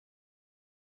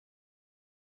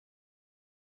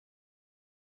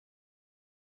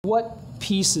what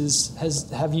pieces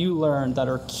have you learned that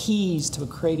are keys to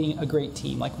creating a great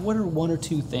team? Like, what are one or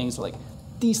two things, like,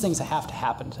 these things have to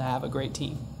happen to have a great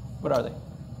team? What are they?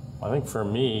 I think for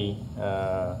me,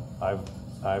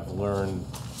 I've learned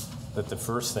that the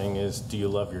first thing is, do you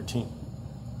love your team?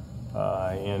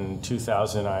 In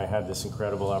 2000, I had this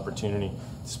incredible opportunity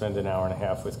to spend an hour and a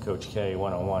half with Coach K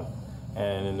one-on-one.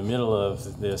 And in the middle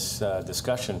of this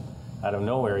discussion, out of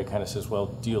nowhere, he kind of says, well,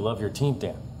 do you love your team,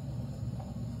 Dan?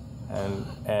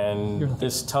 And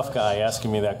this tough guy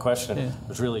asking me that question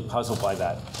was really puzzled by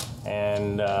that.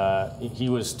 And he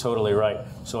was totally right.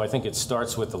 So I think it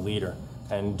starts with the leader.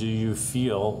 And do you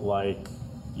feel like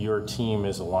your team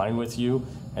is aligned with you?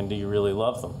 And do you really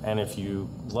love them? And if you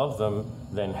love them,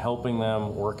 then helping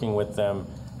them, working with them,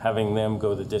 having them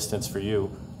go the distance for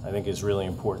you, I think is really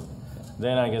important.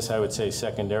 Then I guess I would say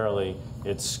secondarily,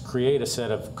 it's create a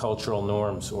set of cultural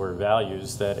norms or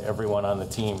values that everyone on the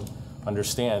team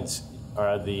understands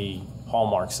are the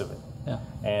hallmarks of it. Yeah.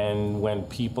 And when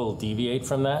people deviate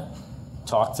from that,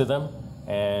 talk to them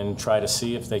and try to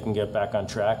see if they can get back on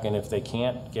track. And if they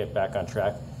can't get back on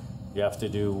track, you have to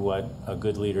do what a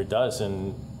good leader does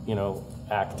and,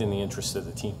 act in the interest of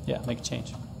the team. Yeah, make a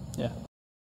change. Yeah.